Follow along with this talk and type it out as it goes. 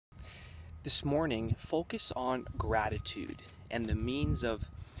This morning, focus on gratitude and the means of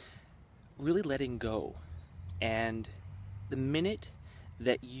really letting go. And the minute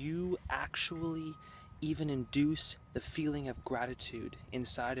that you actually even induce the feeling of gratitude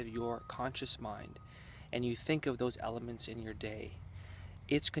inside of your conscious mind, and you think of those elements in your day,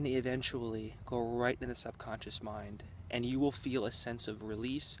 it's going to eventually go right in the subconscious mind, and you will feel a sense of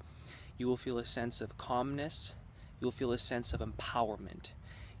release, you will feel a sense of calmness, you'll feel a sense of empowerment.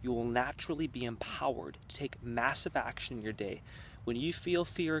 You will naturally be empowered to take massive action in your day. When you feel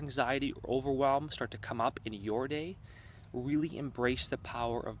fear, anxiety, or overwhelm start to come up in your day, really embrace the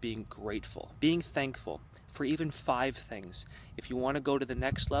power of being grateful, being thankful for even 5 things. If you want to go to the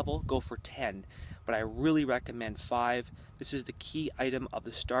next level, go for 10. But I really recommend 5. This is the key item of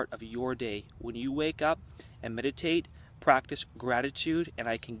the start of your day. When you wake up and meditate, practice gratitude, and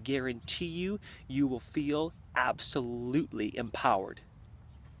I can guarantee you, you will feel absolutely empowered.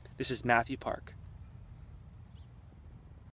 This is Matthew Park.